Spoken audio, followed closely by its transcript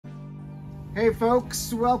Hey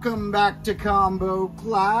folks, welcome back to Combo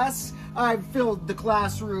Class. I've filled the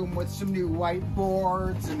classroom with some new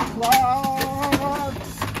whiteboards and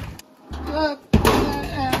clocks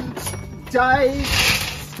and dice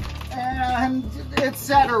and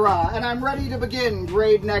etc. And I'm ready to begin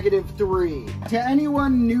grade -3. To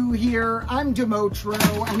anyone new here, I'm Domotro,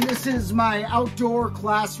 and this is my outdoor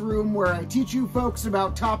classroom where I teach you folks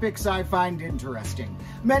about topics I find interesting.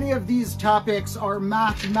 Many of these topics are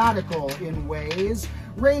mathematical in ways,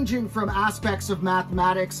 ranging from aspects of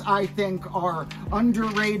mathematics I think are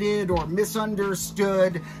underrated or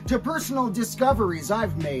misunderstood, to personal discoveries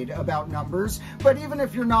I've made about numbers. But even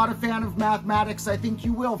if you're not a fan of mathematics, I think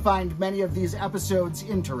you will find many of these episodes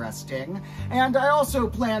interesting. And I also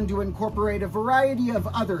plan to incorporate a variety of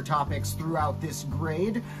other topics throughout this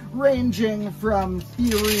grade, ranging from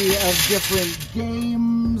theory of different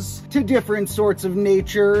games to different sorts of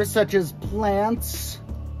nature, such as plants,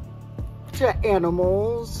 to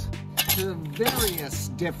animals, to various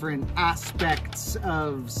different aspects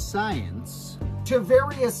of science, to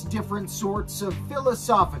various different sorts of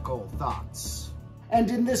philosophical thoughts. And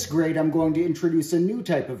in this grade, I'm going to introduce a new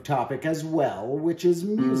type of topic as well, which is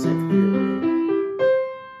music theory.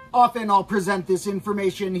 Often I'll present this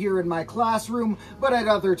information here in my classroom, but at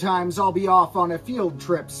other times I'll be off on a field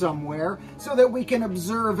trip somewhere so that we can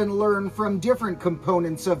observe and learn from different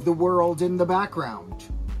components of the world in the background.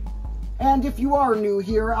 And if you are new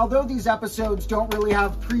here, although these episodes don't really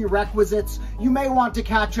have prerequisites, you may want to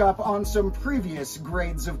catch up on some previous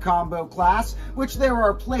grades of Combo Class, which there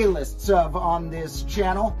are playlists of on this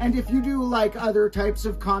channel. And if you do like other types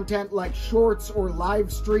of content like shorts or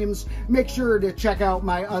live streams, make sure to check out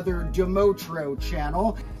my other Domotro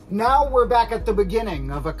channel. Now we're back at the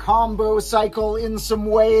beginning of a combo cycle in some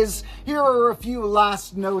ways. Here are a few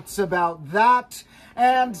last notes about that.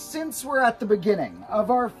 And since we're at the beginning of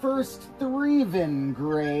our first 3-VIN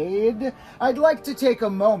grade, I'd like to take a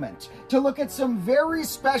moment to look at some very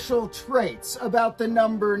special traits about the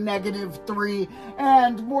number -3,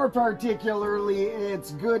 and more particularly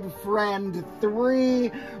its good friend 3,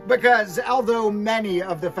 because although many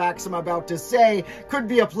of the facts I'm about to say could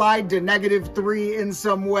be applied to -3 in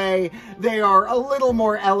some way, they are a little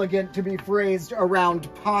more elegant to be phrased around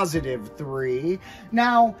 +3.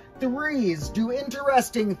 Now, 3s do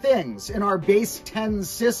interesting things in our base 10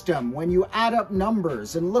 system when you add up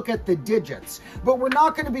numbers and look at the digits, but we're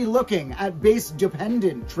not going to be looking at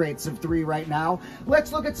base-dependent traits of 3 right now.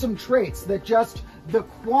 Let's look at some traits that just the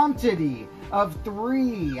quantity of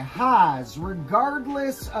 3 has,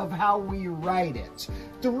 regardless of how we write it.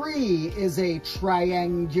 3 is a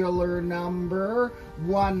triangular number,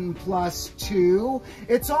 1 plus 2.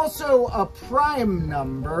 It's also a prime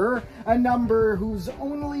number, a number whose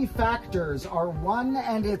only factors are 1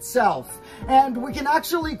 and itself. And we can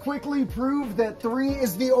actually quickly prove that 3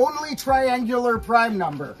 is the only triangular prime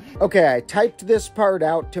number. Okay, I typed this part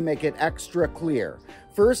out to make it extra clear.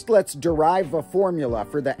 First, let's derive a formula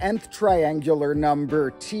for the nth triangular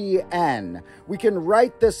number Tn. We can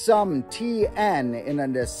write the sum Tn in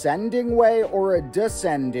an ascending way or a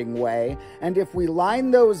descending way, and if we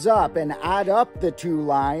line those up and add up the two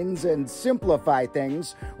lines and simplify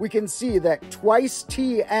things, we can see that twice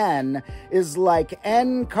Tn is like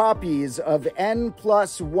n copies of n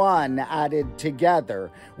plus 1 added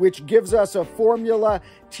together, which gives us a formula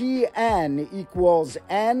Tn equals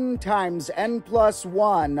n times n plus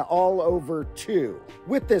 1 all over 2.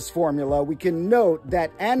 With this formula, we can note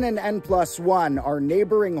that n and n plus 1 are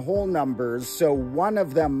neighboring whole numbers, so one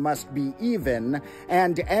of them must be even,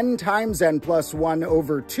 and n times n plus 1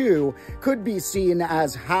 over 2 could be seen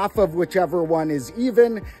as half of whichever one is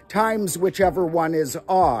even times whichever one is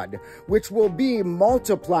odd, which will be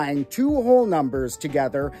multiplying two whole numbers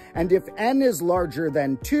together, and if n is larger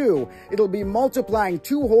than 2, it'll be multiplying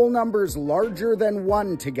two whole numbers larger than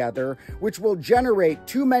 1 together, which will generate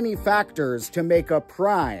too many factors to make a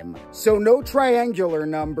prime. So no triangular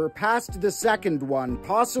number past the second one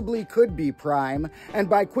possibly could be prime, and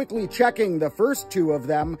by quickly checking the first two of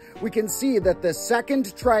them, we can see that the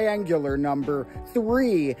second triangular number,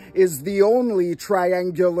 3, is the only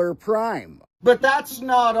triangular prime. But that's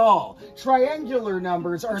not all. Triangular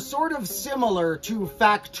numbers are sort of similar to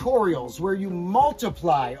factorials, where you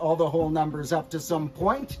multiply all the whole numbers up to some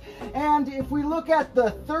point. And if we look at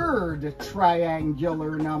the third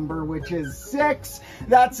triangular number, which is 6,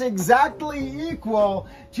 that's exactly equal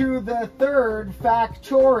to the third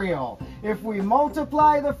factorial. If we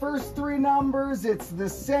multiply the first three numbers, it's the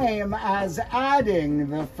same as adding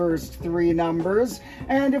the first three numbers.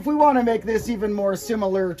 And if we want to make this even more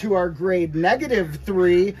similar to our grade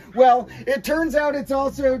 -3, well, it turns out it's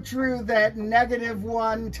also true that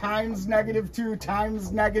 -1 times -2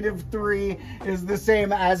 times -3 is the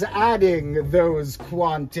same as adding those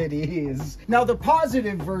quantities. Now, the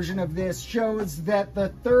positive version of this shows that the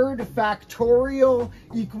third factorial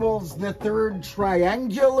equals the third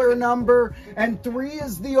triangular number, and 3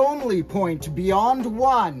 is the only point beyond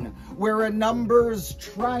 1 where a number's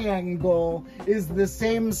triangle is the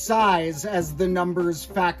same size as the number's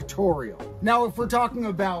factorial. Now, if we're talking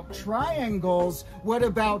about triangles, what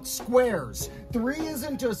about squares? 3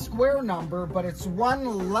 isn't a square number, but it's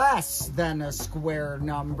 1 less than a square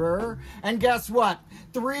number. And guess what?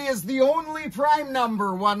 3 is the only prime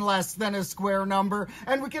number 1 less than a square number,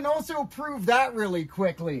 and we can also prove that really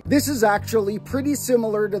quickly. This is actually pretty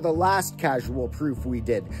similar to the last casual proof we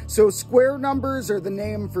did. So square numbers are the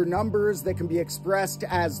name for numbers that can be expressed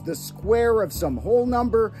as the square of some whole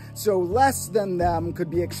number, so less than them could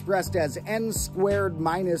be expressed as n squared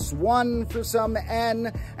minus 1 for some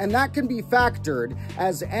n, and that can be factored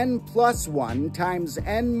as n plus 1 times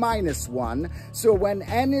n minus 1. So when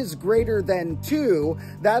n is greater than 2,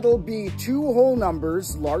 that'll be 2 whole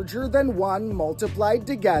numbers larger than 1 multiplied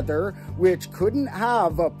together, which couldn't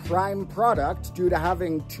have a prime product due to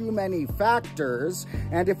having too many factors.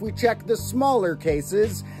 And if we check the smaller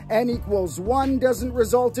cases, n equals 1 doesn't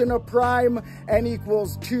result in a prime, n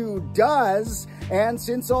equals 2 does, and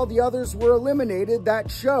since all the others were eliminated,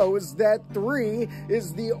 that shows that 3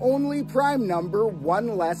 is the only prime number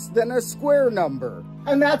 1 less than a square number.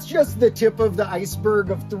 And that's just the tip of the iceberg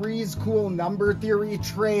of 3's cool number theory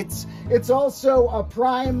traits. It's also a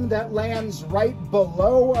prime that lands right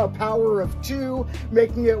below a power of 2,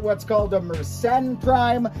 making it what's called a Mersenne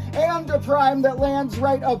prime, and a prime that lands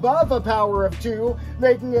right above a power of 2,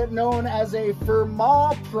 making it known as a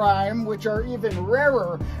Fermat prime, which are even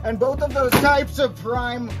rarer. And both of those types of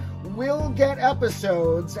prime will get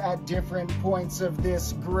episodes at different points of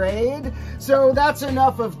this grade. So that's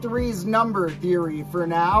enough of 3's number theory for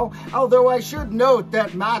now, although I should note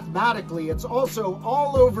that mathematically it's also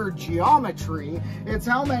all over geometry. It's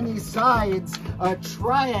how many sides a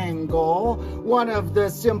triangle, one of the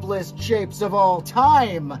simplest shapes of all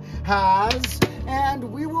time, has.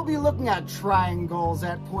 And we will be looking at triangles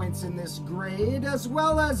at points in this grade, as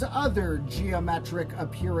well as other geometric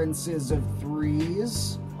appearances of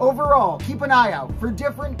 3's. Overall, keep an eye out for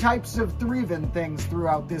different types of threeven things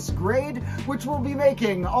throughout this grade, which will be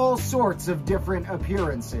making all sorts of different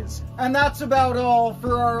appearances. And that's about all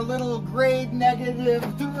for our little grade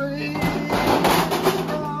 -3.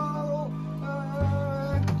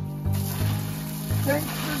 Thanks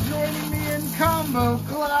for joining me in combo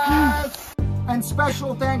class. And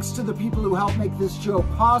special thanks to the people who help make this show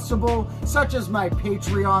possible, such as my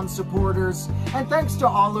Patreon supporters. And thanks to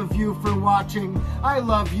all of you for watching. I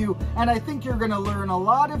love you, and I think you're going to learn a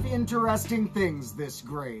lot of interesting things this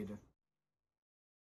grade.